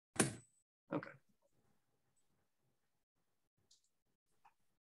Okay.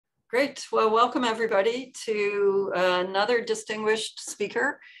 Great. Well, welcome everybody to another distinguished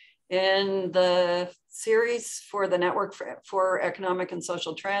speaker in the series for the Network for Economic and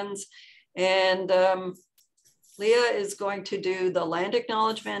Social Trends. And Leah is going to do the land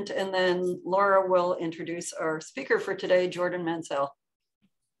acknowledgement, and then Laura will introduce our speaker for today, Jordan Mansell.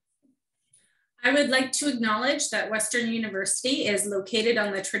 I would like to acknowledge that Western University is located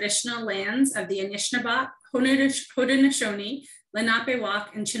on the traditional lands of the Anishinaabe, Haudenosaunee,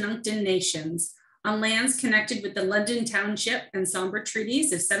 Lenape-Wauk, and Chinooktun nations, on lands connected with the London Township and Sombre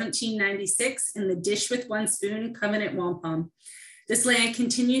Treaties of 1796 in the Dish with One Spoon Covenant Wampum. This land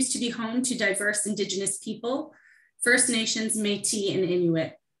continues to be home to diverse Indigenous people, First Nations, Métis, and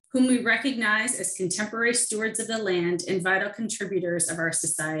Inuit, whom we recognize as contemporary stewards of the land and vital contributors of our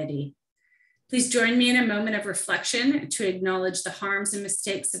society. Please join me in a moment of reflection to acknowledge the harms and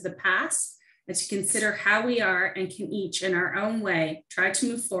mistakes of the past and to consider how we are and can each in our own way try to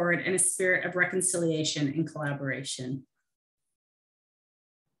move forward in a spirit of reconciliation and collaboration.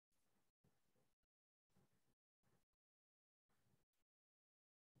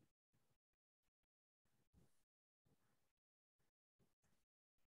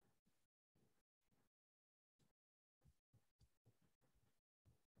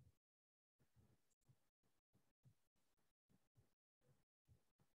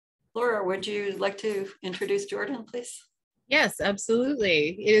 Laura, would you like to introduce Jordan, please? Yes,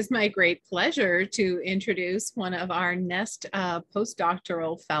 absolutely. It is my great pleasure to introduce one of our NEST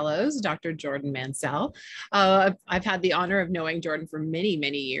postdoctoral fellows, Dr. Jordan Mansell. I've had the honor of knowing Jordan for many,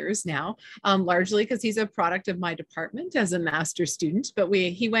 many years now, largely because he's a product of my department as a master's student, but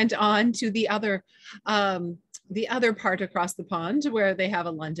he went on to the other part across the pond where they have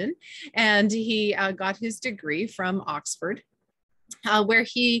a London, and he got his degree from Oxford. Where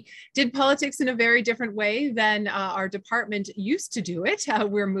he did politics in a very different way than our department used to do it.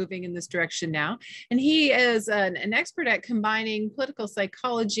 We're moving in this direction now. And he is an expert at combining political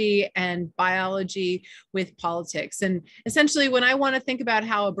psychology and biology with politics. And essentially, when I want to think about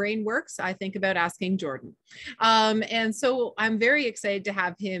how a brain works, I think about asking Jordan. And so I'm very excited to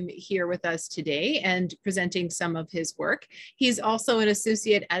have him here with us today and presenting some of his work. He's also an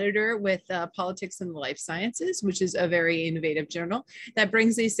associate editor with Politics and the Life Sciences, which is a very innovative journal that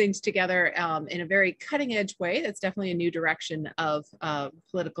brings these things together in a very cutting edge way. That's definitely a new direction of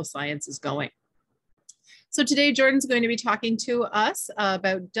political science is going. So today, Jordan's going to be talking to us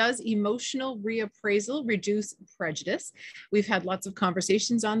about, does emotional reappraisal reduce prejudice? We've had lots of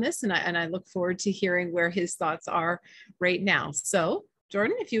conversations on this, and I look forward to hearing where his thoughts are right now. So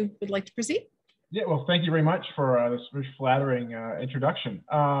Jordan, if you would like to proceed. Yeah, well, thank you very much for this very flattering introduction.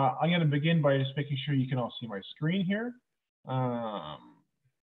 I'm going to begin by just making sure you can all see my screen here. Is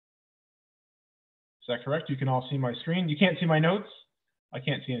that correct? You can all see my screen. You can't see my notes? I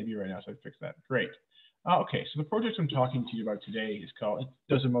can't see any of you right now, so I fixed that. Great. Okay, so the project I'm talking to you about today is called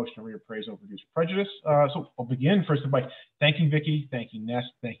Does Emotional Reappraisal Reduce Prejudice? So I'll begin first by thanking Vicki, thanking Nest,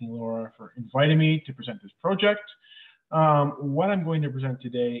 thanking Laura for inviting me to present this project. What I'm going to present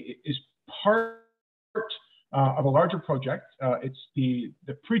today is part of a larger project. It's the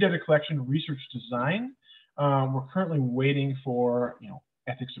pre-data collection research design. We're currently waiting for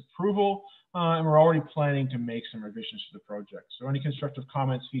ethics approval, and we're already planning to make some revisions to the project. So any constructive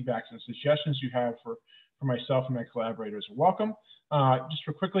comments, feedbacks, and suggestions you have for myself and my collaborators are welcome. Just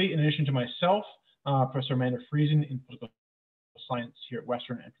for quickly, in addition to myself, Professor Amanda Friesen in political science here at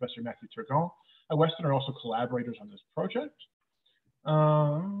Western and Professor Matthew Turgon at Western are also collaborators on this project.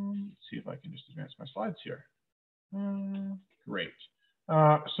 Let's see if I can just advance my slides here. Great.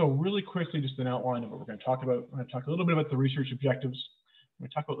 So really quickly, just an outline of what we're going to talk about. We're going to talk a little bit about the research objectives. We're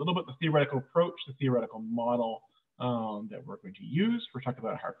going to talk a little bit about the theoretical approach, the theoretical model that we're going to use. We're talking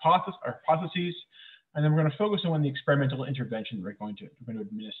about our hypotheses, and then we're going to focus on the experimental intervention we're going to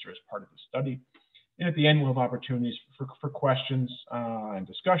administer as part of the study. And at the end, we'll have opportunities for questions and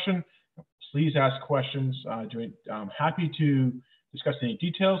discussion. Please ask questions. I'm happy to discuss any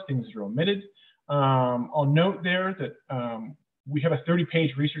details, things that are omitted. I'll note there that we have a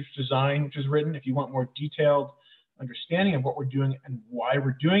 30-page research design which is written. If you want more detailed understanding of what we're doing and why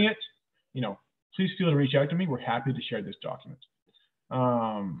we're doing it, please feel to reach out to me. We're happy to share this document.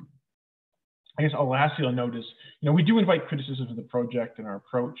 I guess lastly I'll note is, we do invite criticism of the project and our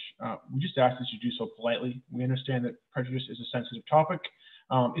approach. We just ask that you do so politely. We understand that prejudice is a sensitive topic.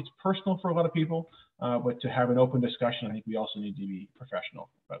 It's personal for a lot of people, but to have an open discussion, I think we also need to be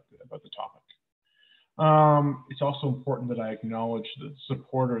professional about the topic. It's also important that I acknowledge the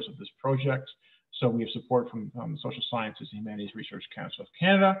supporters of this project. So we have support from the Social Sciences and Humanities Research Council of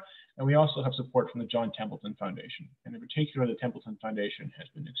Canada, And we also have support from the John Templeton Foundation. And in particular, the Templeton Foundation has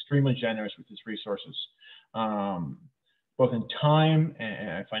been extremely generous with its resources, both in time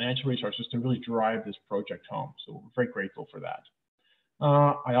and financial resources to really drive this project home. So we're very grateful for that.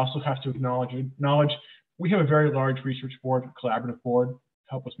 I also have to acknowledge we have a very large research board, collaborative board, to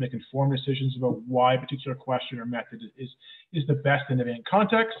help us make informed decisions about why a particular question or method is the best in event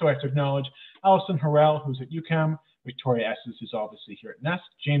context. So I have to acknowledge Alison Harrell, who's at UQAM, Victoria Estes, who's obviously here at Nest,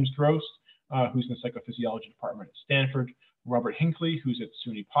 James Gross, who's in the psychophysiology department at Stanford, Robert Hinckley, who's at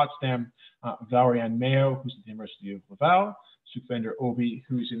SUNY Potsdam, Valerie Ann Mayo, who's at the University of Laval, Sukhvinder Obi,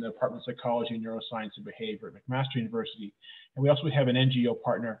 who's in the Department of Psychology, Neuroscience, and Behavior at McMaster University. And we also have an NGO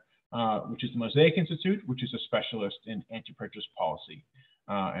partner, which is the Mosaic Institute, which is a specialist in anti-prejudice policy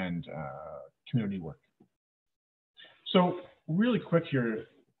and community work. So really quick here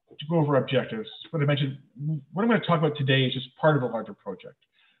to go over objectives. What I mentioned, what I'm going to talk about today is just part of a larger project.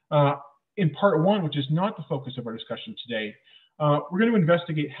 In part one, which is not the focus of our discussion today, we're going to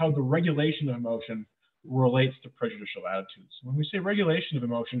investigate how the regulation of emotion relates to prejudicial attitudes. When we say regulation of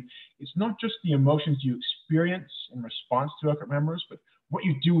emotion, it's not just the emotions you experience in response to outcome members, but what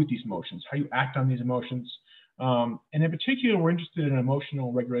you do with these emotions, how you act on these emotions. And in particular, we're interested in an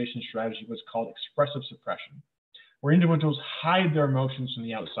emotional regulation strategy, what's called expressive suppression, where individuals hide their emotions from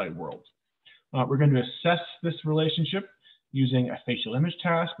the outside world. We're going to assess this relationship using a facial image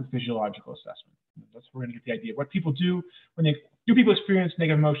task with physiological assessment. That's where we're going to get the idea of what people do when people experience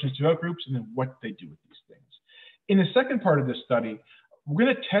negative emotions to outgroups, and then what they do with these things. In the second part of this study, we're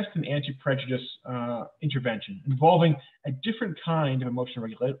going to test an anti-prejudice intervention involving a different kind of emotional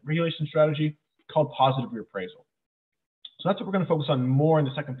regulation strategy called positive reappraisal. So that's what we're going to focus on more in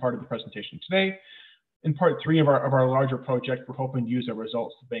the second part of the presentation today. In part three of our larger project, we're hoping to use our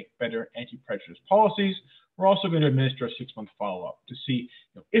results to make better anti-prejudice policies. We're also going to administer a 6-month follow-up to see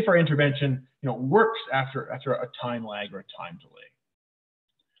if our intervention works after a time lag or a time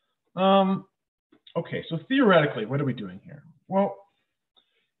delay. Okay, so theoretically, what are we doing here? Well,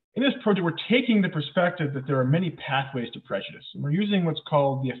 in this project, we're taking the perspective that there are many pathways to prejudice, and we're using what's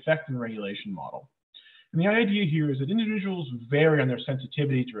called the effect and regulation model. And the idea here is that individuals vary on their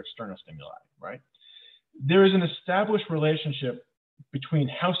sensitivity to external stimuli, right? There is an established relationship between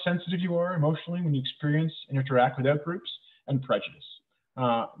how sensitive you are emotionally when you experience and interact with outgroups and prejudice.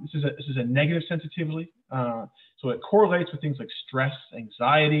 This is a negative sensitivity, so it correlates with things like stress,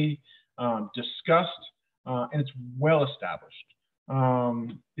 anxiety, disgust, and it's well established.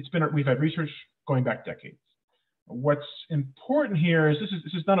 We've had research going back decades. What's important here is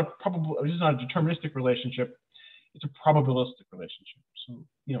this is not a deterministic relationship. It's a probabilistic relationship. So,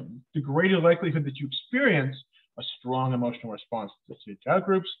 the greater likelihood that you experience a strong emotional response to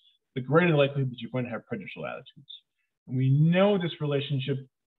outgroups, the greater likelihood that you're going to have prejudicial attitudes. And we know this relationship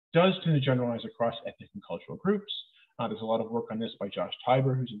does tend to generalize across ethnic and cultural groups. There's a lot of work on this by Josh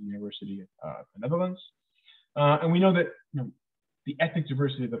Tijber, who's at the University of the Netherlands. And we know that the ethnic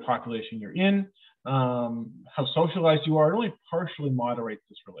diversity of the population you're in, how socialized you are, it only partially moderates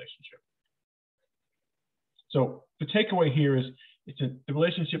this relationship. So the takeaway here is the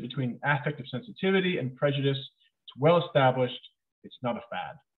relationship between affective sensitivity and prejudice. It's well established. It's not a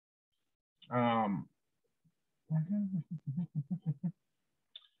fad.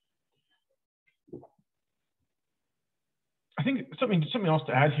 I think something else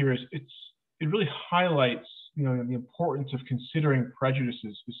to add here is it really highlights the importance of considering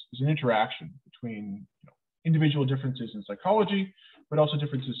prejudices as an interaction between individual differences in psychology, but also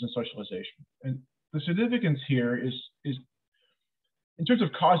differences in socialization. And the significance here is in terms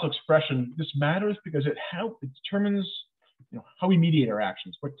of causal expression, this matters because it determines how we mediate our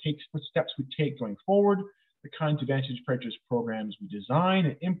actions, what steps we take going forward, the kinds of anti-prejudice programs we design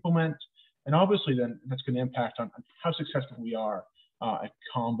and implement, and obviously then that's going to impact on how successful we are at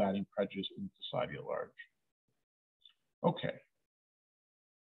combating prejudice in society at large. Okay.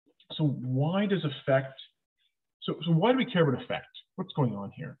 So why does effect? So why do we care about effect? What's going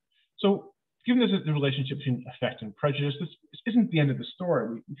on here? So given there's the relationship between effect and prejudice, this isn't the end of the story.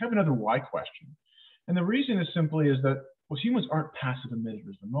 We have another why question. And the reason is simply is that, well, humans aren't passive emitters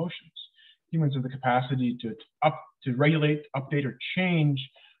of emotions. Humans have the capacity to regulate, update, or change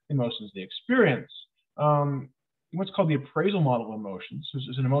emotions they experience. What's called the appraisal model of emotions. This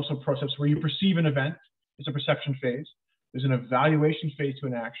is an emotional process where you perceive an event. It's a perception phase. There's an evaluation phase to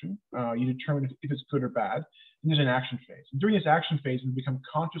an action. You determine if it's good or bad. And there's an action phase. And during this action phase, we become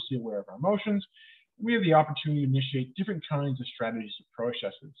consciously aware of our emotions. We have the opportunity to initiate different kinds of strategies or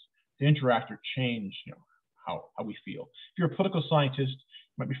processes to interact or change how we feel. If you're a political scientist,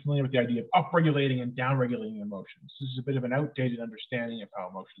 you might be familiar with the idea of upregulating and downregulating emotions. This is a bit of an outdated understanding of how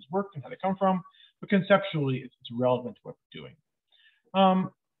emotions work and how they come from, but conceptually, it's relevant to what we're doing.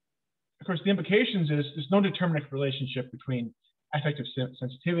 Of course, the implications is there's no deterministic relationship between affective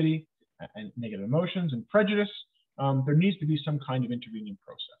sensitivity and negative emotions and prejudice. There needs to be some kind of intervening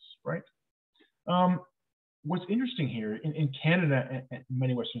process, right? What's interesting here in Canada and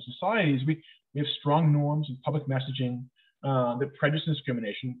many Western societies, we have strong norms and public messaging that prejudice and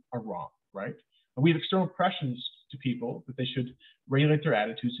discrimination are wrong, right? And we have external pressures to people that they should regulate their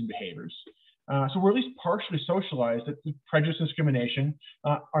attitudes and behaviors. So we're at least partially socialized that prejudice and discrimination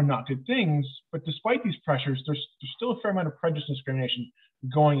are not good things. But despite these pressures, there's still a fair amount of prejudice and discrimination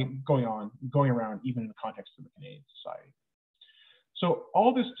going around, even in the context of the Canadian society. So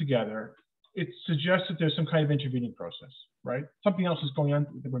all this together, it suggests that there's some kind of intervening process, right? Something else is going on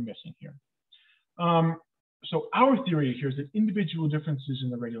that we're missing here. So our theory here is that individual differences in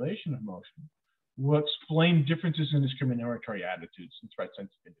the regulation of emotion will explain differences in discriminatory attitudes and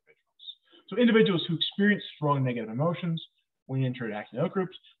threat-sensitive individuals. So individuals who experience strong negative emotions when interacting in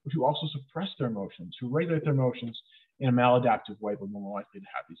outgroups, but who also suppress their emotions, who regulate their emotions in a maladaptive way, will be more likely to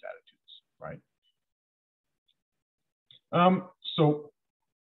have these attitudes, right? So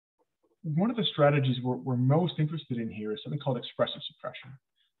one of the strategies we're most interested in here is something called expressive suppression.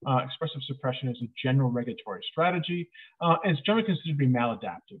 Expressive suppression is a general regulatory strategy, and it's generally considered to be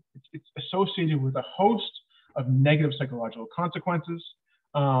maladaptive. It's associated with a host of negative psychological consequences.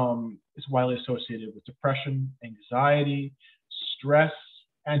 It's widely associated with depression, anxiety, stress,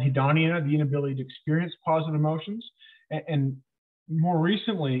 anhedonia, the inability to experience positive emotions, and more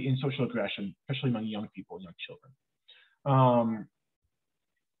recently in social aggression, especially among young people and young children.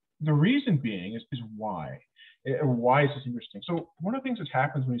 The reason being is why. Why is this interesting? So one of the things that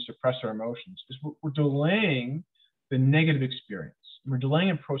happens when we suppress our emotions is we're delaying the negative experience. We're delaying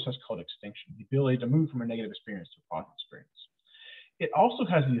a process called extinction, the ability to move from a negative experience to a positive experience. It also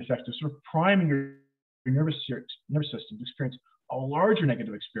has the effect of sort of priming your nervous system to experience a larger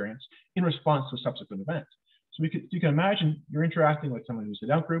negative experience in response to a subsequent event. So you can imagine you're interacting with someone who's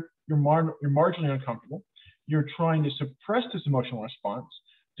in an outgroup, you're marginally uncomfortable, you're trying to suppress this emotional response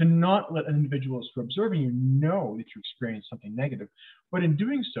to not let individuals who are observing you know that you experience something negative. But in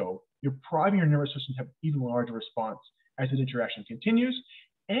doing so, you're priming your nervous system to have an even larger response as the interaction continues.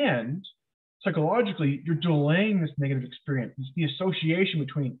 And psychologically, you're delaying this negative experience. It's the association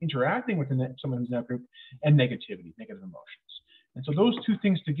between interacting with someone who's in that group and negativity, negative emotions. And so those two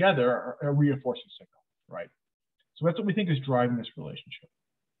things together are a reinforcing signal, right? So that's what we think is driving this relationship.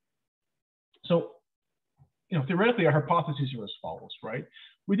 So, theoretically, our hypotheses are as follows, right?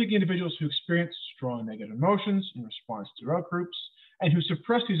 We think individuals who experience strong negative emotions in response to outgroups and who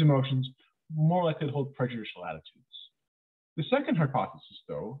suppress these emotions are more likely to hold prejudicial attitudes. The second hypothesis,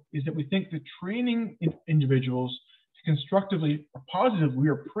 though, is that we think that training individuals to constructively or positively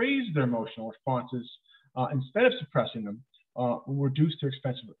reappraise their emotional responses instead of suppressing them will reduce their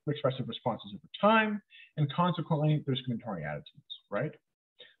expressive responses over time and consequently their discriminatory attitudes, right?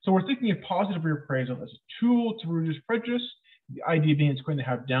 So we're thinking of positive reappraisal as a tool to reduce prejudice. The idea being it's going to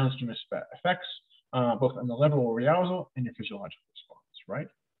have downstream effects both on the level of arousal and your physiological response, right?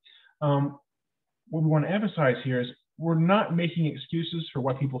 What we want to emphasize here is we're not making excuses for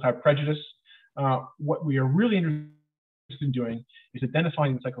why people have prejudice. What we are really interested in doing is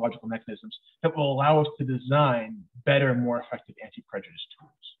identifying the psychological mechanisms that will allow us to design better, more effective anti-prejudice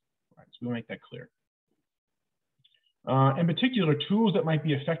tools. Right? So we'll make that clear. In particular, tools that might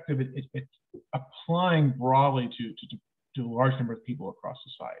be effective at applying broadly to a large number of people across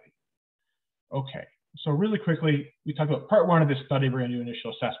society. Okay, so really quickly, we talked about part one of this study. We're going to do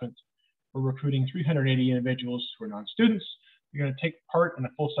initial assessment. We're recruiting 380 individuals who are non-students. You're going to take part in a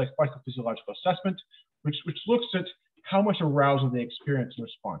full psychophysiological assessment, which looks at how much arousal they experience in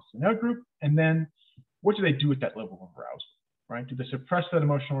response to an outgroup, and then what do they do with that level of arousal, right? Do they suppress that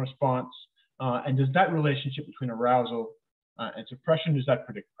emotional response? And does that relationship between arousal and suppression, does that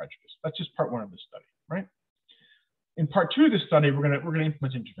predict prejudice? That's just part one of the study, right? In part two of the study, we're going to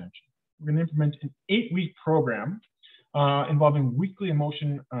implement intervention. We're going to implement an 8-week program involving weekly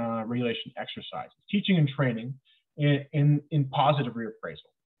emotion regulation exercises, teaching and training in positive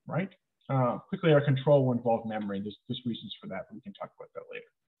reappraisal, right? Quickly, our control will involve memory. There's reasons for that, but we can talk about that later.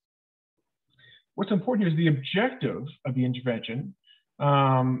 What's important here is the objective of the intervention.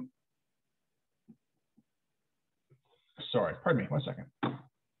 Sorry, pardon me, 1 second.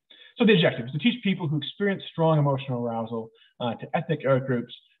 So the objective is to teach people who experience strong emotional arousal to ethnic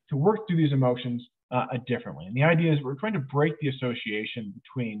outgroups to work through these emotions differently. And the idea is we're trying to break the association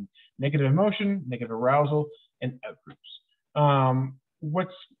between negative emotion, negative arousal, and outgroups.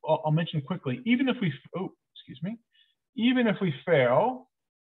 I'll mention quickly, even if we fail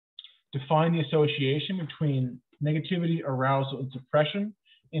to find the association between negativity, arousal, and suppression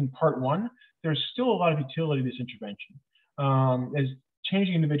in part 1, there's still a lot of utility to this intervention. As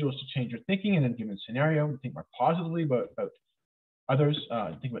changing individuals to change their thinking in a given scenario, think more positively about others,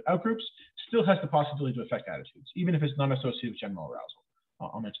 think about outgroups, still has the possibility to affect attitudes, even if it's not associated with general arousal.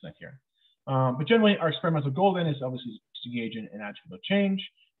 I'll mention that here. But generally, our experimental goal then is obviously to engage in attitudinal change,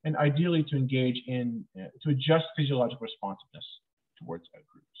 and ideally to engage in, to adjust physiological responsiveness towards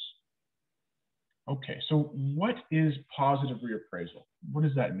outgroups. Okay, so what is positive reappraisal? What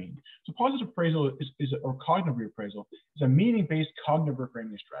does that mean? So positive appraisal or cognitive reappraisal is a meaning-based cognitive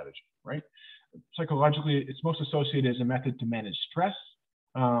reframing strategy, right? Psychologically, it's most associated as a method to manage stress,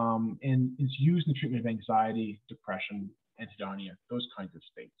 and it's used in the treatment of anxiety, depression, anhedonia, those kinds of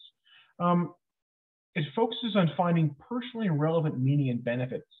states. It focuses on finding personally relevant meaning and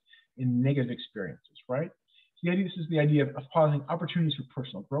benefits in negative experiences, right? So this is the idea of positing opportunities for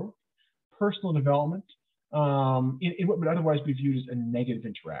personal growth, personal development, in what would otherwise be viewed as a negative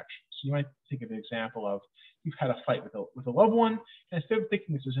interaction. So you might think of an example of you've had a fight with a loved one, and instead of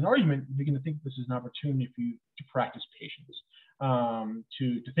thinking this is an argument, you begin to think this is an opportunity for you to practice patience,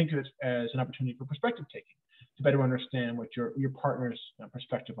 to think of it as an opportunity for perspective taking, to better understand what your partner's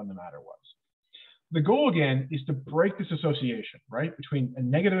perspective on the matter was. The goal, again, is to break this association, right, between a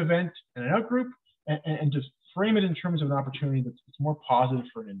negative event and an outgroup, and just frame it in terms of an opportunity that's more positive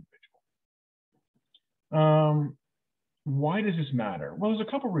for an individual. Why does this matter? Well, there's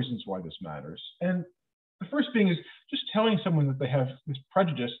a couple reasons why this matters. And the first being is just telling someone that they have this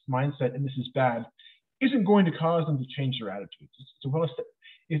prejudiced mindset and this is bad isn't going to cause them to change their attitudes.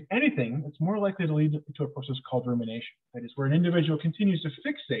 If anything, it's more likely to lead to a process called rumination. That is where an individual continues to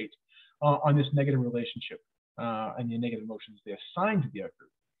fixate on this negative relationship and the negative emotions they assign to the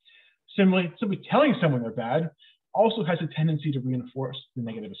outgroup. Similarly, simply telling someone they're bad also has a tendency to reinforce the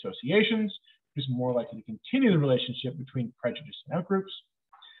negative associations, which is more likely to continue the relationship between prejudice and outgroups.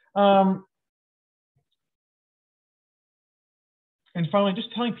 And finally,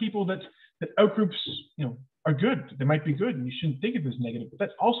 just telling people that outgroups, are good. They might be good, and you shouldn't think of it as negative. But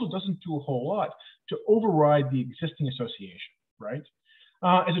that also doesn't do a whole lot to override the existing association, right?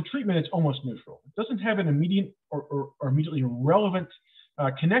 As a treatment, it's almost neutral. It doesn't have an immediate or immediately relevant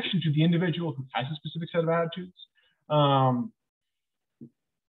connection to the individual who has a specific set of attitudes.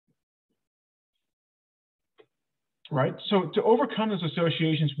 Right. So to overcome those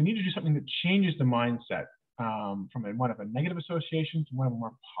associations, we need to do something that changes the mindset from one of a negative association to one of a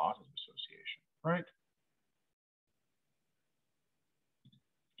more positive association, right?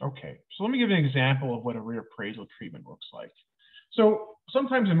 Okay, so let me give you an example of what a reappraisal treatment looks like. So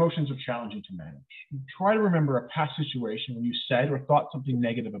sometimes emotions are challenging to manage. You try to remember a past situation when you said or thought something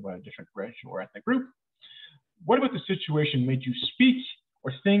negative about a different racial or ethnic group. What about the situation made you speak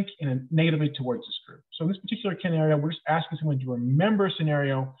or think negatively towards this group? So in this particular scenario, we're just asking someone to remember a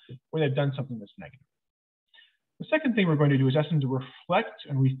scenario where they've done something that's negative. The second thing we're going to do is ask them to reflect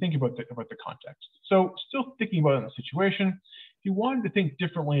and rethink about the context. So still thinking about the situation, if you wanted to think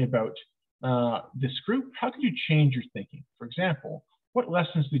differently about this group, how could you change your thinking? For example, what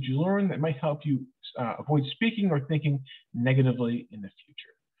lessons did you learn that might help you avoid speaking or thinking negatively in the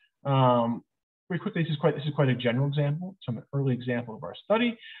future? Very quickly, this is quite a general example, some early example of our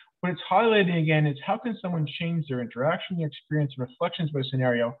study. What it's highlighting again is how can someone change their interaction, their experience, and reflections about a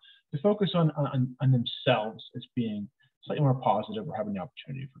scenario to focus on themselves as being slightly more positive or having the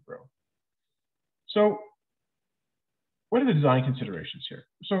opportunity for growth. So what are the design considerations here?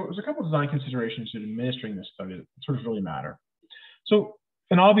 So there's a couple of design considerations in administering this study that sort of really matter. So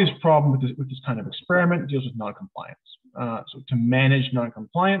an obvious problem with this kind of experiment deals with noncompliance. So to manage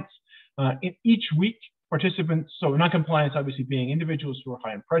noncompliance, in each week, participants, so noncompliance obviously being individuals who are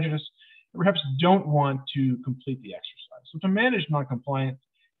high in prejudice, perhaps don't want to complete the exercise. So to manage noncompliance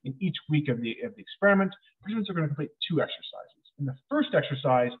in each week of the experiment, participants are going to complete 2 exercises. In the first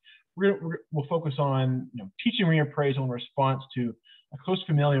exercise, we'll focus on teaching reappraisal in response to a close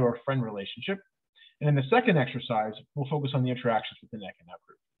familial or friend relationship. And in the second exercise, we'll focus on the interactions within that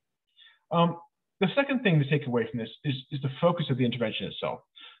outgroup. The second thing to take away from this is the focus of the intervention itself.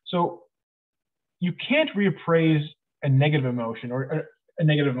 So you can't reappraise a negative emotion or a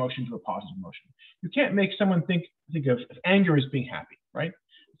negative emotion to a positive emotion. You can't make someone think of anger as being happy, right?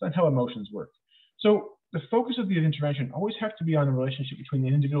 It's not how emotions work. So the focus of the intervention always has to be on the relationship between the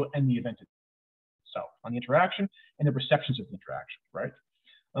individual and the event itself, on the interaction and the perceptions of the interaction, right?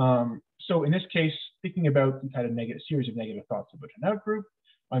 So in this case, thinking about you've had a series of negative thoughts about an outgroup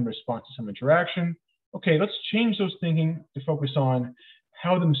in response to some interaction, Okay, let's change those thinking to focus on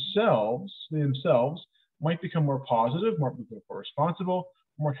how they themselves might become more positive, more responsible,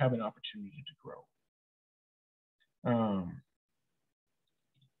 more have an opportunity to grow.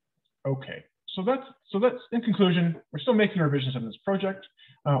 Okay, so that's in conclusion, we're still making revisions on this project.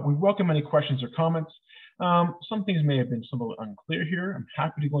 We welcome any questions or comments. Some things may have been somewhat unclear here. I'm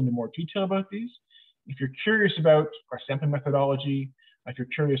happy to go into more detail about these. If you're curious about our sampling methodology, if you're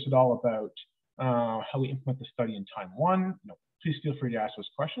curious at all about how we implement the study in time one, please feel free to ask those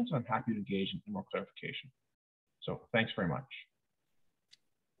questions. I'm happy to engage in more clarification. So thanks very much.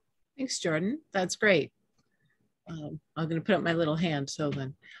 Thanks, Jordan. That's great. I'm going to put up my little hand so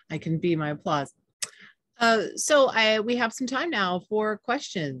then I can be my applause. We have some time now for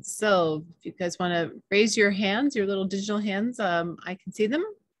questions. So if you guys want to raise your hands, your little digital hands, I can see them.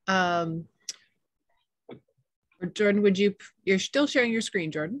 Or Jordan, you're still sharing your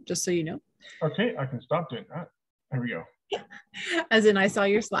screen, Jordan, just so you know. Okay, I can stop doing that. There we go. As in I saw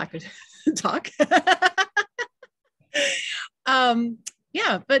your Slack talk.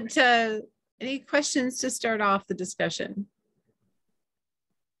 Yeah, but any questions to start off the discussion?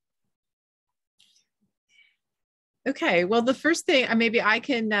 Okay, well, the first thing, maybe I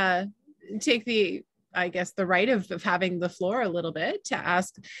can take the right of having the floor a little bit to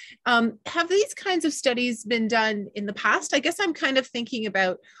ask, have these kinds of studies been done in the past? I guess I'm kind of thinking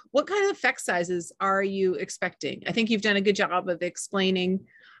about what kind of effect sizes are you expecting? I think you've done a good job of explaining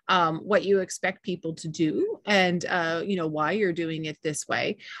what you expect people to do and why you're doing it this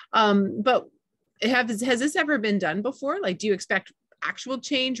way. But has this ever been done before? Like, do you expect actual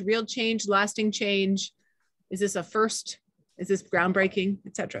change, real change, lasting change? Is this a first? Is this groundbreaking,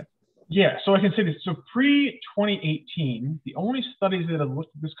 etc.? Yeah, so I can say this. So pre-2018, the only studies that have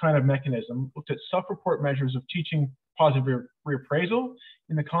looked at this kind of mechanism looked at self-report measures of teaching positive reappraisal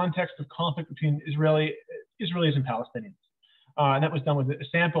in the context of conflict between Israelis and Palestinians. And that was done with a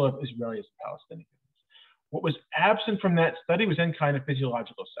sample of Israelis and Palestinians. What was absent from that study was any kind of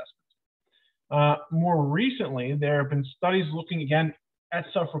physiological assessment. More recently, there have been studies looking again at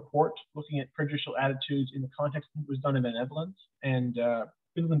self-report, looking at prejudicial attitudes in the context that was done in the Netherlands and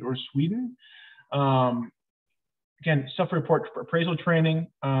Finland or Sweden. Again, self-report appraisal training,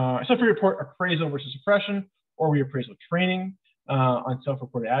 self-report appraisal versus suppression or reappraisal training on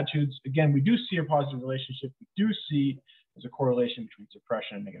self-reported attitudes. Again, we do see a positive relationship. We do see there's a correlation between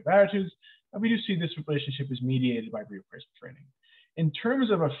suppression and negative attitudes. And we do see this relationship is mediated by reappraisal training. In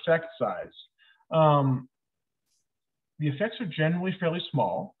terms of effect size, the effects are generally fairly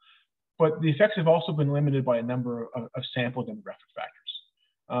small, but the effects have also been limited by a number of sample demographic factors.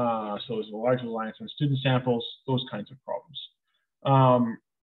 So there's a large reliance on student samples, those kinds of problems.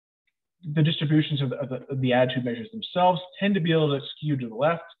 The distributions of the attitude measures themselves tend to be a little bit skewed to the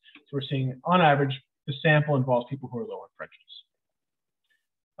left. So we're seeing, on average, the sample involves people who are low in prejudice.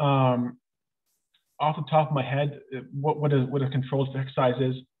 Off the top of my head, what a controlled effect size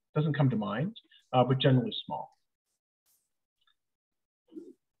is doesn't come to mind, but generally small.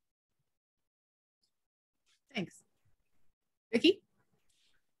 Thanks. Vicki?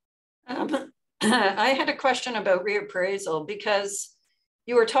 I had a question about reappraisal because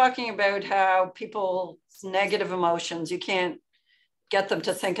you were talking about how people's negative emotions, you can't get them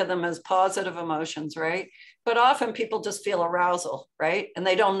to think of them as positive emotions, right? But often people just feel arousal, right? And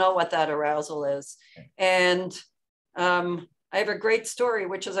they don't know what that arousal is. And I have a great story,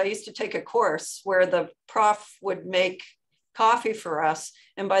 which is I used to take a course where the prof would make coffee for us.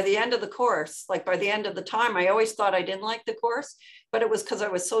 And by the end of the course, like by the end of the time, I always thought I didn't like the course, but it was because I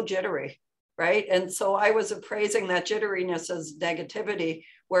was so jittery, right? And so I was appraising that jitteriness as negativity,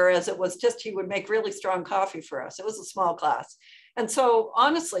 whereas it was just, he would make really strong coffee for us. It was a small class. And so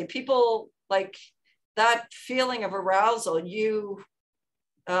honestly, people like that feeling of arousal, you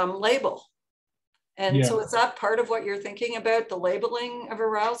label. And so is that part of what you're thinking about, the labeling of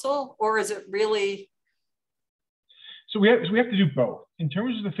arousal, or is it really? So we have to do both. In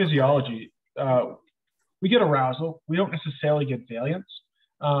terms of the physiology, we get arousal. We don't necessarily get valiance.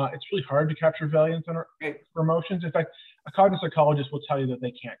 It's really hard to capture valiance on our emotions. In fact, a cognitive psychologist will tell you that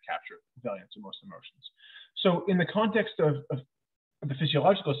they can't capture valiance in most emotions. So in the context of the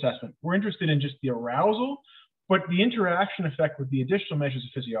physiological assessment, we're interested in just the arousal, but the interaction effect with the additional measures of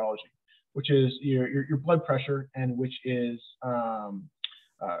physiology, which is your blood pressure and which is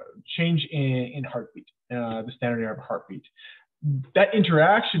change in heartbeat, the standard error of heartbeat. That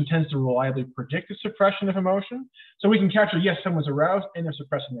interaction tends to reliably predict the suppression of emotion. So we can capture, yes, someone's aroused and they're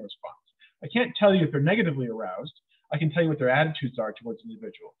suppressing their response. I can't tell you if they're negatively aroused. I can tell you what their attitudes are towards the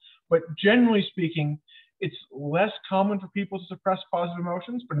individual. But generally speaking, It's less common for people to suppress positive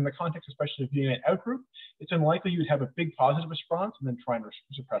emotions, but in the context, especially of being an out-group, it's unlikely you would have a big positive response and then try and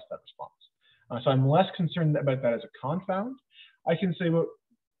suppress that response. So I'm less concerned about that as a confound. I can say, well,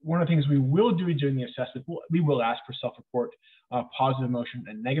 one of the things we will do during the assessment, we will ask for self-report, positive emotion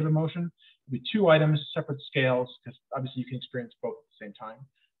and negative emotion. It'll be 2 items, separate scales, because obviously you can experience both at the same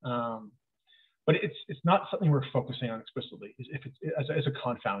time. But it's not something we're focusing on explicitly, if it's as a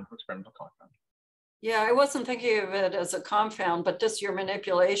confound, or experimental confound. Yeah, I wasn't thinking of it as a confound, but just your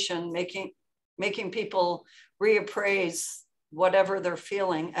manipulation, making people reappraise whatever they're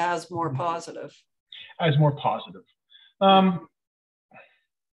feeling as more positive. As more positive.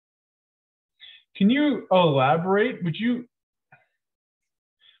 Can you elaborate?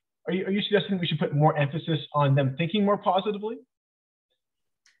 Are you suggesting we should put more emphasis on them thinking more positively?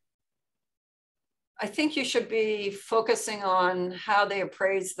 I think you should be focusing on how they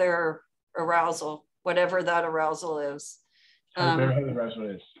appraise their arousal, whatever that arousal is. How the arousal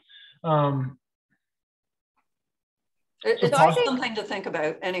is. It's something to think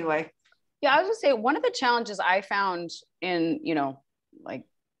about anyway. Yeah, I was gonna say, one of the challenges I found in, like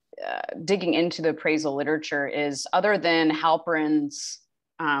digging into the appraisal literature is, other than Halperin's,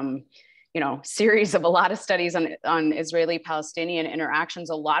 series of a lot of studies on Israeli-Palestinian interactions,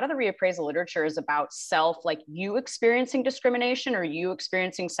 a lot of the reappraisal literature is about self, like you experiencing discrimination or you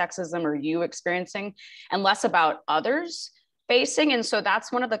experiencing sexism or you experiencing, and less about others facing. And so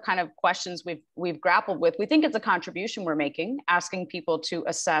that's one of the kind of questions we've grappled with. We think it's a contribution we're making, asking people to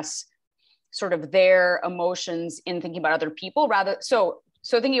assess sort of their emotions in thinking about other people, so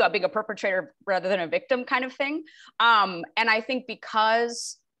thinking about being a perpetrator rather than a victim kind of thing. And I think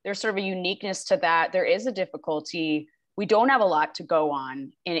because there's sort of a uniqueness to that, there is a difficulty. We don't have a lot to go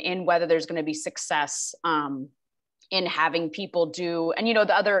on in whether there's going to be success in having people do, and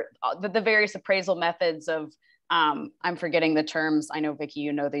the various appraisal methods of, I'm forgetting the terms. I know, Vicki,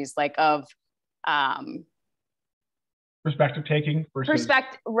 you know these, like of perspective taking versus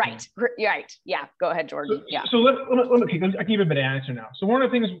right. Yeah, go ahead, Jordan. Yeah. So I can give a bit of answer now. So one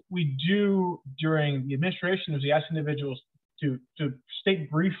of the things we do during the administration is we ask individuals to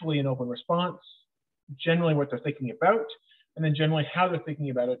state briefly in open response, generally what they're thinking about, and then generally how they're thinking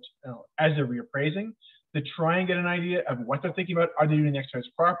about it as they're reappraising, to try and get an idea of what they're thinking about. Are they doing the exercise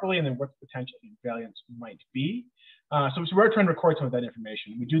properly? And then what the potential invariance might be. So we're trying to record some of that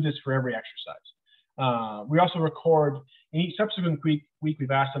information. We do this for every exercise. We also record in each subsequent week,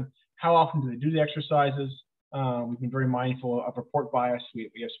 we've asked them, how often do they do the exercises? We've been very mindful of report bias. We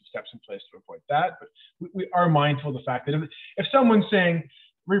have some steps in place to avoid that, but we are mindful of the fact that if someone's saying,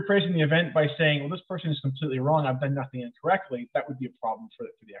 reappraising the event by saying, well, this person is completely wrong, I've done nothing incorrectly, that would be a problem for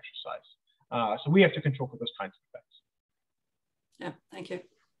the exercise. So we have to control for those kinds of effects. Yeah, thank you.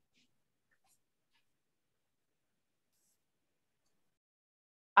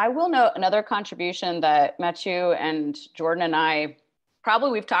 I will note another contribution that Mathieu and Jordan and I,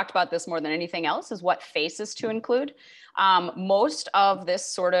 probably we've talked about this more than anything else, is what faces to include. Most of this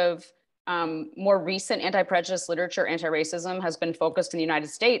sort of more recent anti-prejudice literature, anti-racism, has been focused in the United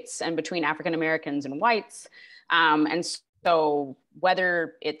States and between African Americans and whites. And so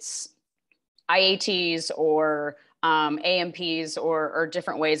whether it's IATs or AMPs or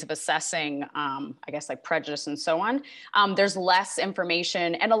different ways of assessing, I guess, like prejudice and so on, there's less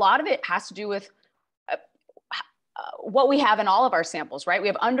information. And a lot of it has to do with what we have in all of our samples, right? We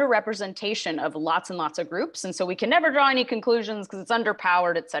have underrepresentation of lots and lots of groups. And so we can never draw any conclusions because it's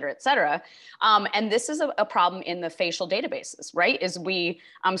underpowered, et cetera, et cetera. And this is a problem in the facial databases, right?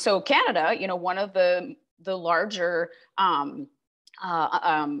 So Canada, one of the larger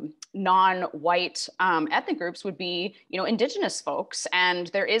non-white ethnic groups would be, indigenous folks. And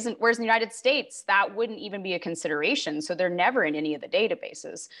there isn't, whereas in the United States, that wouldn't even be a consideration. So they're never in any of the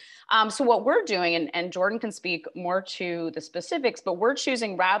databases. So what we're doing, and Jordan can speak more to the specifics, but we're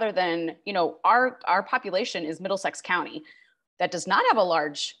choosing, rather than, our population is Middlesex County. That does not have a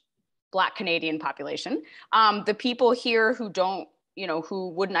large Black Canadian population. The people here who don't, who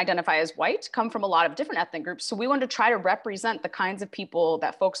wouldn't identify as white, come from a lot of different ethnic groups. So we want to try to represent the kinds of people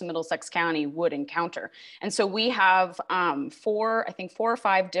that folks in Middlesex County would encounter. And so we have four or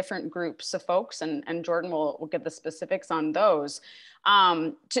five different groups of folks, and Jordan will give the specifics on those,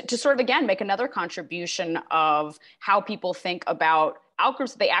 to sort of, again, make another contribution of how people think about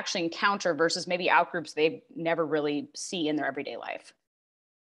outgroups that they actually encounter versus maybe outgroups they never really see in their everyday life.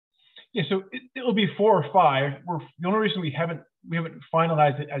 Yeah, so it'll be 4 or 5. The only reason we haven't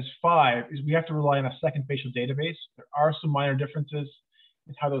finalized it as 5 is we have to rely on a second facial database. There are some minor differences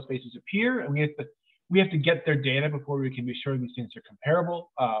in how those faces appear, and we we have to get their data before we can be sure these things are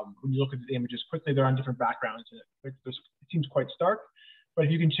comparable. When you look at the images quickly, they're on different backgrounds, and it seems quite stark. But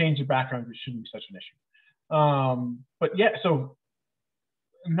if you can change the background, it shouldn't be such an issue. But yeah, so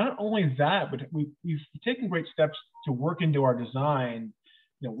not only that, but we've taken great steps to work into our design,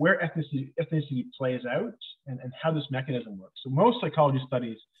 where ethnicity plays out and how this mechanism works. So most psychology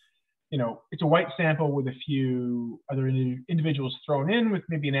studies, it's a white sample with a few other individuals thrown in with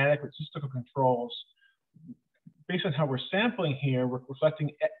maybe inadequate statistical controls. Based on how we're sampling here, we're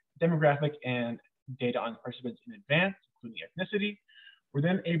reflecting demographic and data on participants in advance, including ethnicity. We're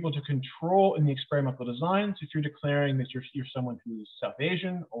then able to control in the experimental design. So if you're declaring that you're someone who's South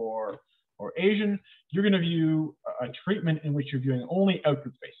Asian or Asian, you're going to view a treatment in which you're viewing only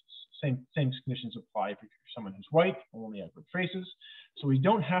outgroup faces. Same conditions apply if you're someone who's white, only outgroup faces. So we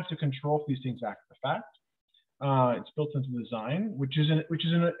don't have to control these things after the fact. It's built into the design, which is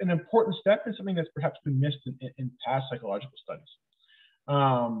an important step and something that's perhaps been missed in past psychological studies.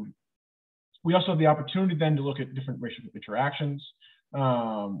 We also have the opportunity then to look at different racial interactions.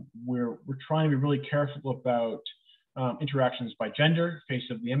 We're trying to be really careful about interactions by gender, face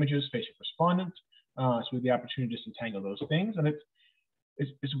of the images, face of respondent. So we have the opportunity to disentangle those things. And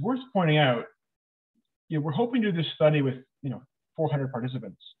it's worth pointing out, we're hoping to do this study with 400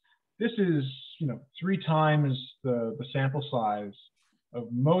 participants. This is 3 times the sample size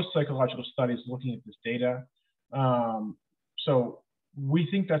of most psychological studies looking at this data. So we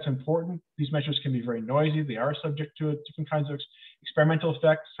think that's important. These measures can be very noisy. They are subject to different kinds of experimental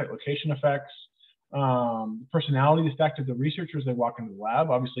effects, site location effects, personality effect of the researchers. They walk into the lab.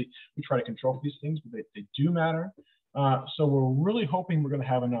 Obviously, we try to control these things, but they do matter. So we're really hoping we're going to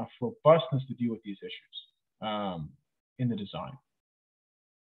have enough robustness to deal with these issues in the design.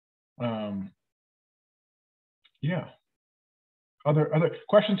 Yeah. Other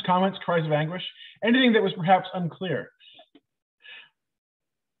questions, comments, cries of anguish? Anything that was perhaps unclear?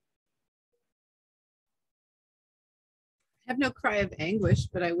 I have no cry of anguish,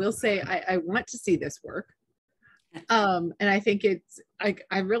 but I will say I want to see this work. And I think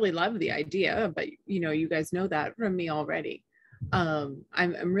I really love the idea, but you guys know that from me already.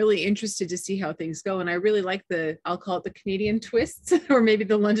 I'm really interested to see how things go. And I really like I'll call it the Canadian twists or maybe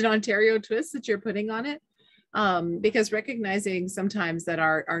the London, Ontario twist that you're putting on it. Because recognizing sometimes that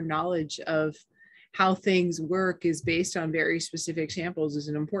our knowledge of how things work is based on very specific samples is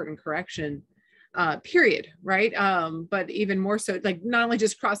an important correction. Period, right? But even more so, like not only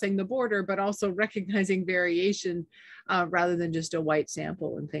just crossing the border, but also recognizing variation rather than just a white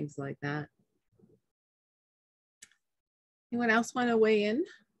sample and things like that. Anyone else want to weigh in?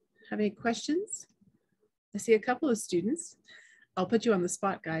 Have any questions? I see a couple of students. I'll put you on the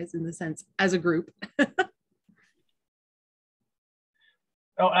spot, guys, in the sense as a group.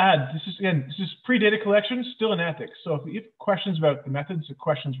 I'll add, this is pre-data collection, still in ethics. So if you have questions about the methods, the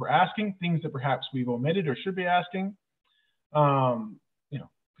questions we're asking, things that perhaps we've omitted or should be asking,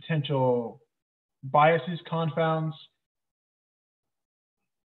 potential biases, confounds.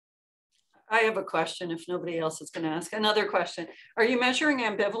 I have a question if nobody else is going to ask. Another question. Are you measuring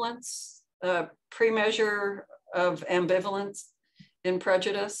ambivalence, pre-measure of ambivalence in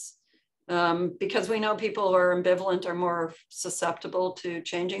prejudice? Because we know people who are ambivalent are more susceptible to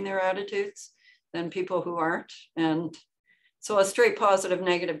changing their attitudes than people who aren't. And so a straight positive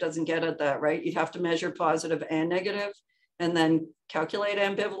negative doesn't get at that, right? You have to measure positive and negative and then calculate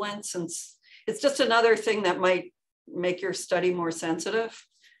ambivalence. And it's just another thing that might make your study more sensitive,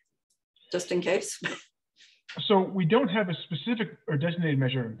 just in case. So we don't have a specific or designated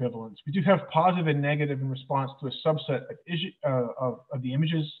measure of ambivalence. We do have positive and negative in response to a subset of the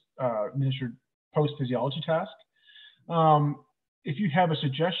images administered post-physiology task. If you have a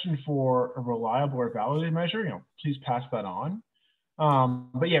suggestion for a reliable or validated measure, please pass that on.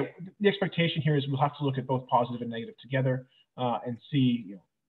 But yeah, the expectation here is we'll have to look at both positive and negative together and see,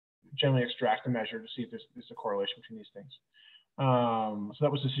 generally extract a measure to see if there's a correlation between these things. So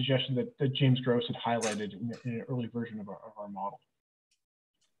that was the suggestion that James Gross had highlighted in an early version of our model.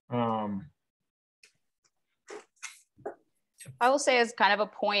 I will say as kind of a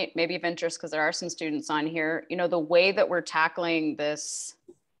point maybe of interest, because there are some students on here, the way that we're tackling this,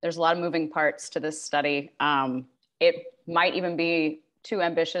 there's a lot of moving parts to this study. It might even be too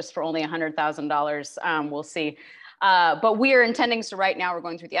ambitious for only $100,000. We'll see. But we are intending to right now, we're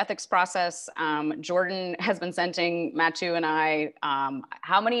going through the ethics process. Jordan has been sending Matthew and I,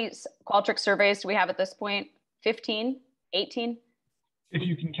 how many Qualtrics surveys do we have at this point? 15, 18? If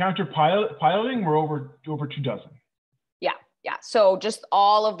you can counter piloting, we're over 2 dozen. Yeah. So just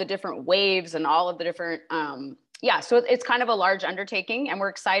all of the different waves and all of the different, so it's kind of a large undertaking, and we're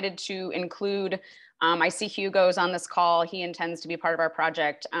excited to include I see Hugo's on this call. He intends to be part of our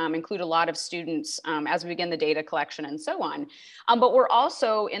project, include a lot of students as we begin the data collection and so on. But we're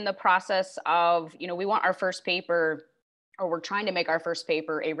also in the process of, we want our first paper, or we're trying to make our first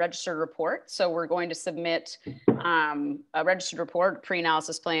paper a registered report. So we're going to submit a registered report,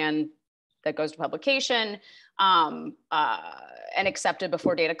 pre-analysis plan that goes to publication and accepted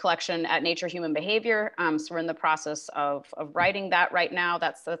before data collection at Nature Human Behavior. So we're in the process of writing that right now.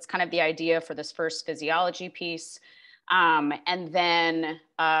 That's kind of the idea for this first physiology piece. And then,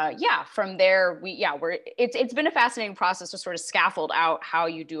 from there, it's been a fascinating process to sort of scaffold out how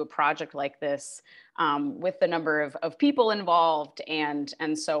you do a project like this with the number of people involved and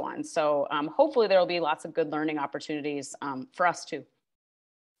so on. So hopefully there'll be lots of good learning opportunities for us too.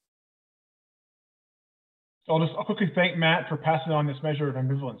 So I'll quickly thank Matt for passing on this measure of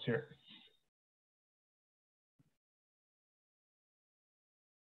ambivalence here.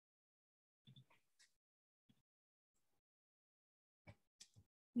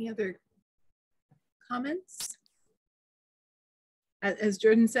 Any other comments? As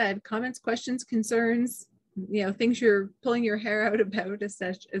Jordan said, comments, questions, concerns, things you're pulling your hair out about,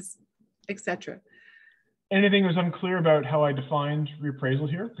 etc. Anything was unclear about how I defined reappraisal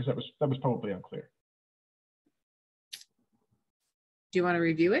here? Because that was probably unclear. Do you want to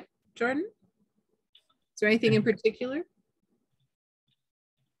review it, Jordan? Is there anything in particular?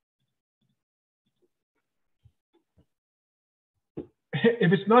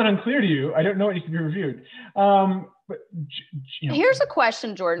 If it's not unclear to you, I don't know what needs to be reviewed. Here's a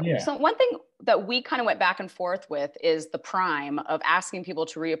question, Jordan. Yeah. So one thing that we kind of went back and forth with is the prime of asking people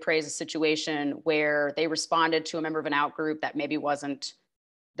to reappraise a situation where they responded to a member of an out group that maybe wasn't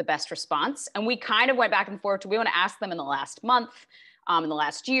the best response. And we kind of went back and forth. Do we want to ask them in the last month, in the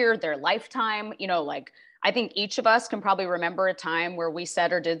last year, their lifetime? I think each of us can probably remember a time where we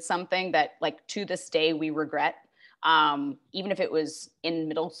said or did something that to this day we regret. Even if it was in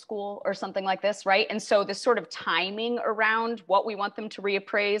middle school or something like this, right? And so this sort of timing around what we want them to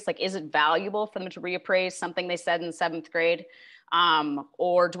reappraise, is it valuable for them to reappraise something they said in 7th grade?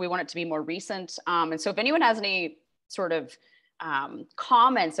 Or do we want it to be more recent? And so if anyone has any sort of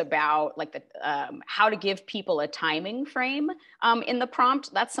comments about how to give people a timing frame in the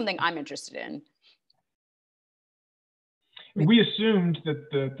prompt, that's something I'm interested in. We assumed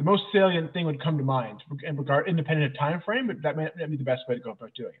that the most salient thing would come to mind in regard independent of time frame, but that may not be the best way to go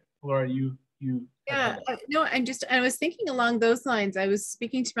about doing it. Laura, you. Yeah, no, I was thinking along those lines. I was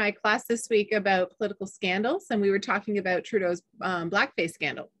speaking to my class this week about political scandals, and we were talking about Trudeau's blackface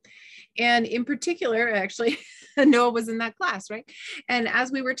scandal. And in particular, actually, Noah was in that class, right? And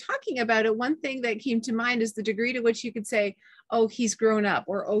as we were talking about it, one thing that came to mind is the degree to which you could say, oh, he's grown up,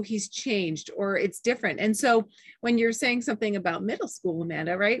 or oh, he's changed, or it's different. And so when you're saying something about middle school,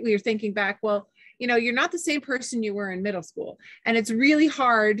 Amanda, right, we were thinking back, well, you're not the same person you were in middle school. And it's really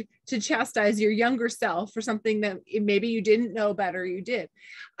hard to chastise your younger self for something that maybe you didn't know better, you did.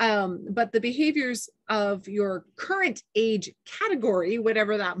 But the behaviors of your current age category,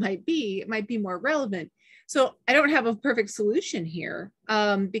 whatever that might be, it might be more relevant. So I don't have a perfect solution here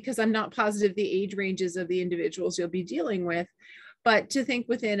because I'm not positive the age ranges of the individuals you'll be dealing with. But to think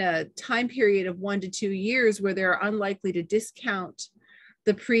within a time period of 1 to 2 years where they're unlikely to discount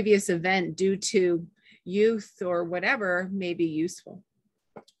the previous event due to youth or whatever may be useful.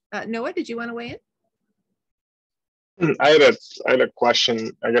 Noah, did you want to weigh in? I had a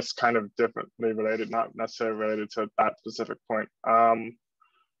question, I guess kind of differently related, not necessarily related to that specific point.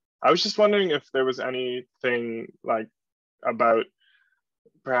 I was just wondering if there was anything about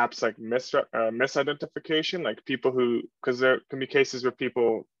perhaps misidentification, people who, because there can be cases where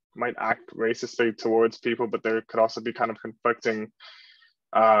people might act racistly towards people, but there could also be kind of conflicting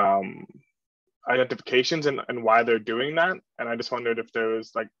identifications and why they're doing that. And I just wondered if there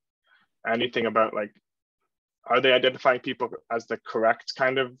was anything about are they identifying people as the correct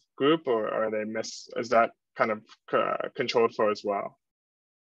kind of group, or are they is that kind of controlled for as well?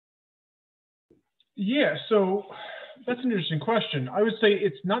 Yeah, so that's an interesting question. I would say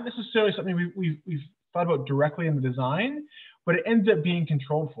it's not necessarily something we've thought about directly in the design, but it ends up being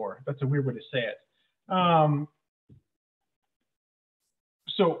controlled for. That's a weird way to say it.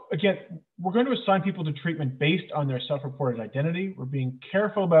 So again, we're going to assign people to treatment based on their self-reported identity. We're being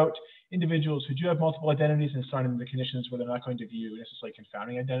careful about individuals who do have multiple identities and assigning them to conditions where they're not going to view necessarily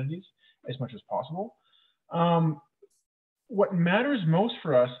confounding identities as much as possible. What matters most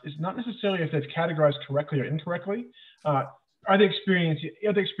for us is not necessarily if they've categorized correctly or incorrectly. Are they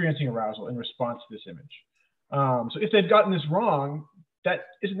experiencing arousal in response to this image? So if they've gotten this wrong, that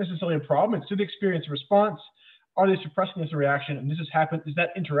isn't necessarily a problem. It's do they experience a response? Are they suppressing this reaction? And this has happened, is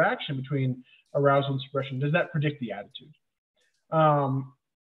that interaction between arousal and suppression, does that predict the attitude? The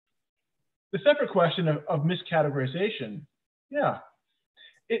separate question of miscategorization, yeah,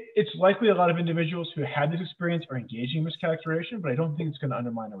 it's likely a lot of individuals who had this experience are engaging in miscategorization, but I don't think it's going to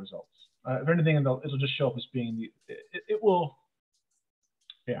undermine the results. If anything, it'll just show up as being it won't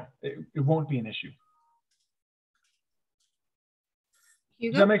be an issue.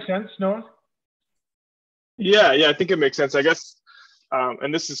 Hugo? Does that make sense, Noah? Yeah, I think it makes sense. I guess,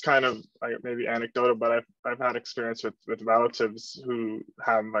 and this is kind of like maybe anecdotal, but I've had experience with relatives who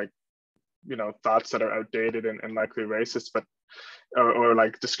have like, thoughts that are outdated and likely racist, but or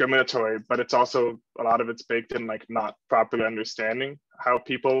like discriminatory, but it's also a lot of it's baked in like not properly understanding how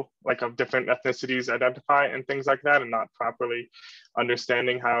people like of different ethnicities identify and things like that, and not properly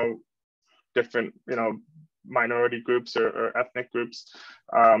understanding how different minority groups or ethnic groups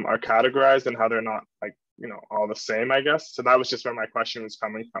are categorized and how they're not like all the same, I guess. So that was just where my question was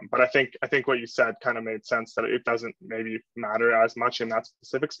coming from. But I think what you said kind of made sense, that it doesn't maybe matter as much in that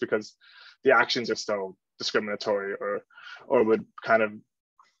specifics because the actions are still discriminatory or would kind of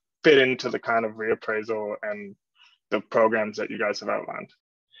fit into the kind of reappraisal and the programs that you guys have outlined.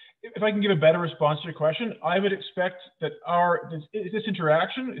 If I can give a better response to your question, I would expect that this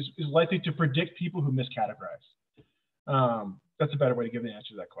interaction is likely to predict people who miscategorize. That's a better way to give the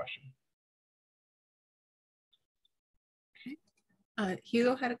answer to that question.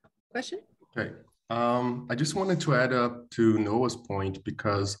 Hugo had a question. Okay. I just wanted to add up to Noah's point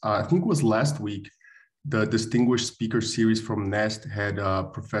because I think it was last week, the Distinguished Speaker Series from NEST had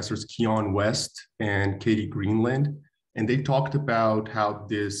Professors Keon West and Katie Greenland, and they talked about how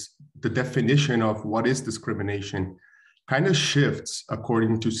the definition of what is discrimination kind of shifts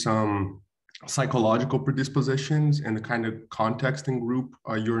according to some psychological predispositions and the kind of context and group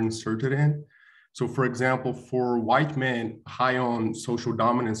you're inserted in. So for example, for white men high on social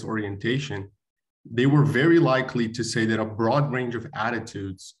dominance orientation, they were very likely to say that a broad range of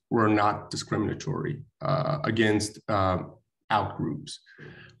attitudes were not discriminatory against out groups.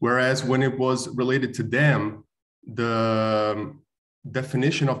 Whereas when it was related to them, the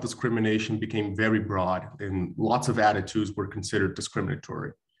definition of discrimination became very broad and lots of attitudes were considered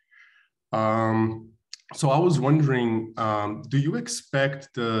discriminatory. So I was wondering, do you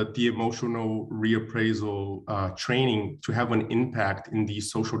expect the emotional reappraisal training to have an impact in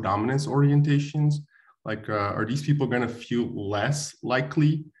these social dominance orientations? Like, are these people going to feel less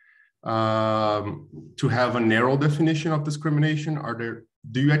likely to have a narrow definition of discrimination?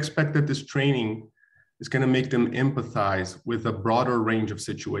 Do you expect that this training is going to make them empathize with a broader range of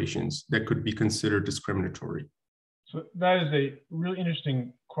situations that could be considered discriminatory? So that is a really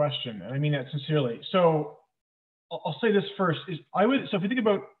interesting question, and I mean that sincerely. So I'll say this first: so if you think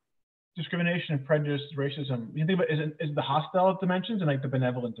about discrimination and prejudice, racism, you think about is the hostile dimensions and like the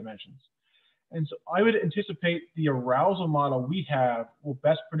benevolent dimensions. And so I would anticipate the arousal model we have will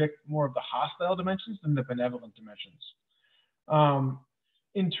best predict more of the hostile dimensions than the benevolent dimensions.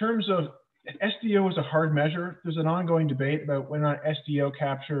 In terms of SDO is a hard measure. There's an ongoing debate about whether or not SDO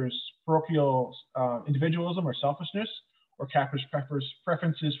captures parochial individualism or selfishness, or captures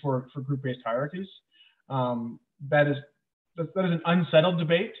preferences for group-based hierarchies. That is an unsettled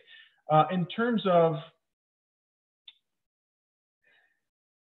debate. In terms of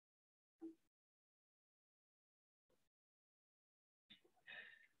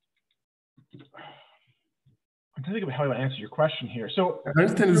I'm trying to think of how I want to answer your question here. So I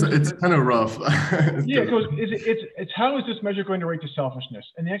understand it's kind of rough. Yeah, so it's how is this measure going to rate to selfishness?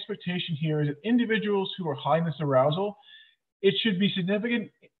 And the expectation here is that individuals who are high in this arousal, it should be significant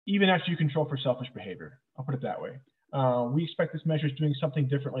even after you control for selfish behavior. I'll put it that way. We expect this measure is doing something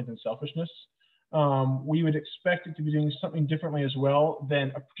differently than selfishness. We would expect it to be doing something differently as well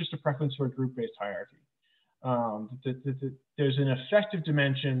than just a preference for a group-based hierarchy. There's an effective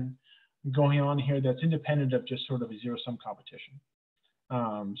dimension going on here that's independent of just sort of a zero-sum competition.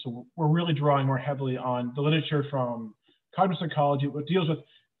 So we're really drawing more heavily on the literature from cognitive psychology, which deals with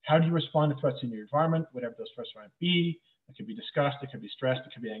how do you respond to threats in your environment, whatever those threats might be. It could be disgust, it could be stress,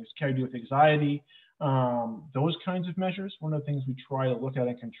 it could be anxiety with anxiety. Those kinds of measures. One of the things we try to look at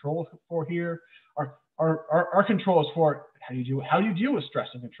and control for here our control is for how do you deal with stress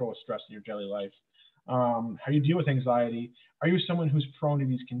and control stress in your daily life. How do you deal with anxiety? Are you someone who's prone to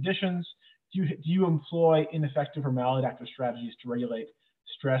these conditions? Do you employ ineffective or maladaptive strategies to regulate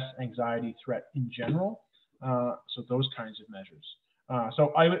stress, anxiety, threat in general? So those kinds of measures.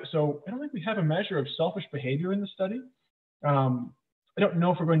 So I don't think we have a measure of selfish behavior in the study. I don't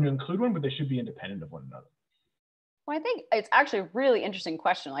know if we're going to include one, but they should be independent of one another. Well, I think it's actually a really interesting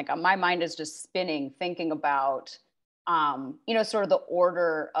question. Like my mind is just spinning, thinking about you know, sort of the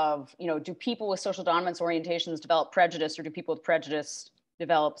order of, you know, do people with social dominance orientations develop prejudice, or do people with prejudice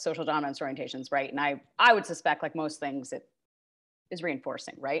develop social dominance orientations, right? And I would suspect, like most things, it is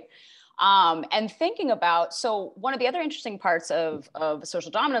reinforcing, right? And thinking about, so one of the other interesting parts of social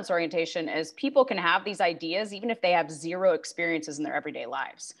dominance orientation is people can have these ideas even if they have zero experiences in their everyday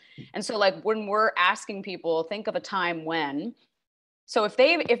lives. And so like when we're asking people, think of a time when, so if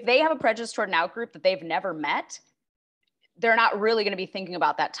they have a prejudice toward an outgroup that they've never met, they're not really going to be thinking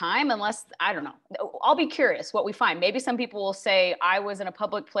about that time unless, I don't know, I'll be curious what we find. Maybe some people will say, I was in a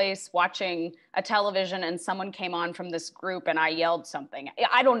public place watching a television and someone came on from this group and I yelled something.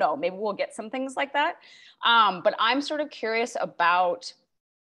 I don't know, maybe we'll get some things like that. But I'm sort of curious about,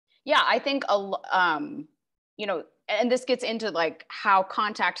 yeah, I think, you know, and this gets into like how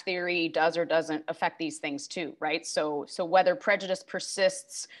contact theory does or doesn't affect these things too, right? So whether prejudice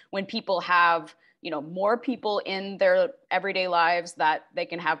persists when people have, you know, more people in their everyday lives that they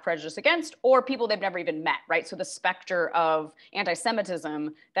can have prejudice against, or people they've never even met, right? So the specter of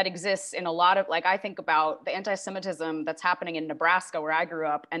anti-Semitism that exists in a lot of, like, I think about the anti-Semitism that's happening in Nebraska where I grew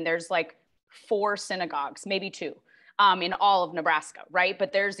up, and there's like 4 synagogues, maybe 2, in all of Nebraska, right?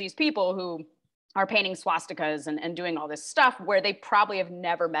 But there's these people who are painting swastikas and doing all this stuff where they probably have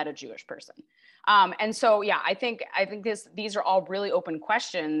never met a Jewish person. And so, yeah, I think these are all really open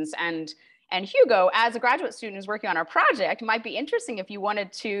questions. And Hugo, as a graduate student who's working on our project, might be interesting if you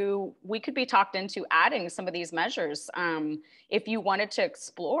wanted to, we could be talked into adding some of these measures if you wanted to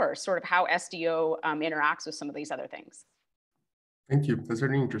explore sort of how SDO interacts with some of these other things. Thank you. That's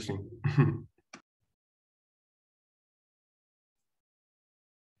very interesting.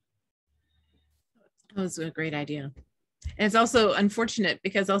 That was a great idea. And it's also unfortunate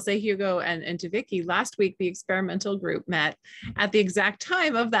because I'll say, Hugo and to Vicky, last week, the experimental group met at the exact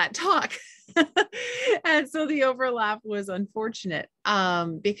time of that talk. And so the overlap was unfortunate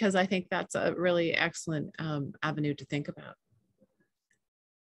because I think that's a really excellent avenue to think about.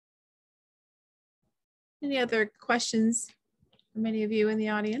 Any other questions from any of you in the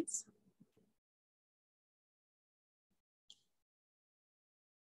audience?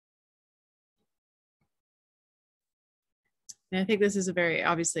 And I think this is a very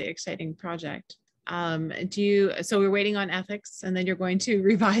obviously exciting project. So we're waiting on ethics, and then you're going to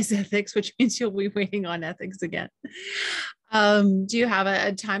revise ethics, which means you'll be waiting on ethics again. Do you have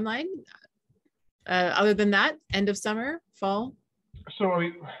a timeline other than that, end of summer, fall? So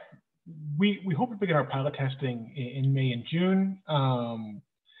we hope to begin our pilot testing in May and June.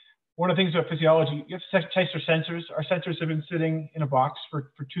 One of the things about physiology, you have to test your sensors. Our sensors have been sitting in a box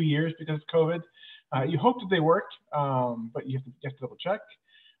for 2 years because of COVID. You hope that they worked, but you have to double check.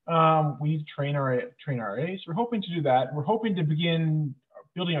 We need to train RAs. We're hoping to do that. We're hoping to begin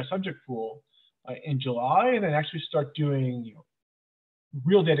building our subject pool in July, and then actually start doing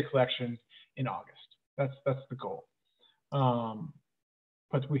real data collection in August. That's the goal.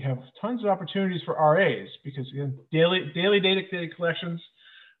 But we have tons of opportunities for RAs because again, daily data collections.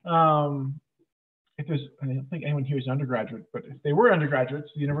 I don't think anyone here is an undergraduate, but if they were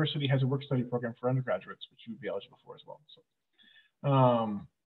undergraduates, the university has a work study program for undergraduates, which you would be eligible for as well. So,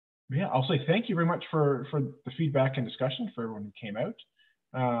 yeah, I'll say thank you very much for the feedback and discussion for everyone who came out.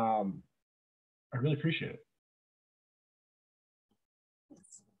 I really appreciate it.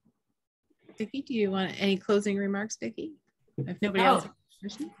 Vicki, do you want any closing remarks, Vicki? If nobody else has a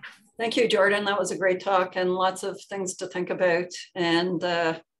question. Thank you, Jordan. That was a great talk and lots of things to think about. And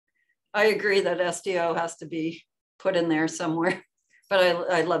I agree that SDO has to be put in there somewhere, but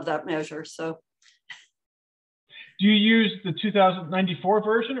I love that measure. So, do you use the 2094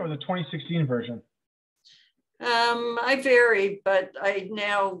 version or the 2016 version? I vary, but I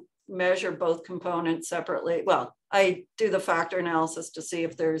now measure both components separately. Well, I do the factor analysis to see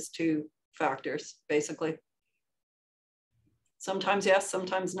if there's 2 factors, basically. Sometimes yes,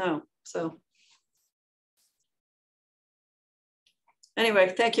 sometimes no. So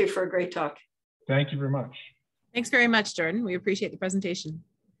anyway, thank you for a great talk. Thank you very much. Thanks very much, Jordan. We appreciate the presentation.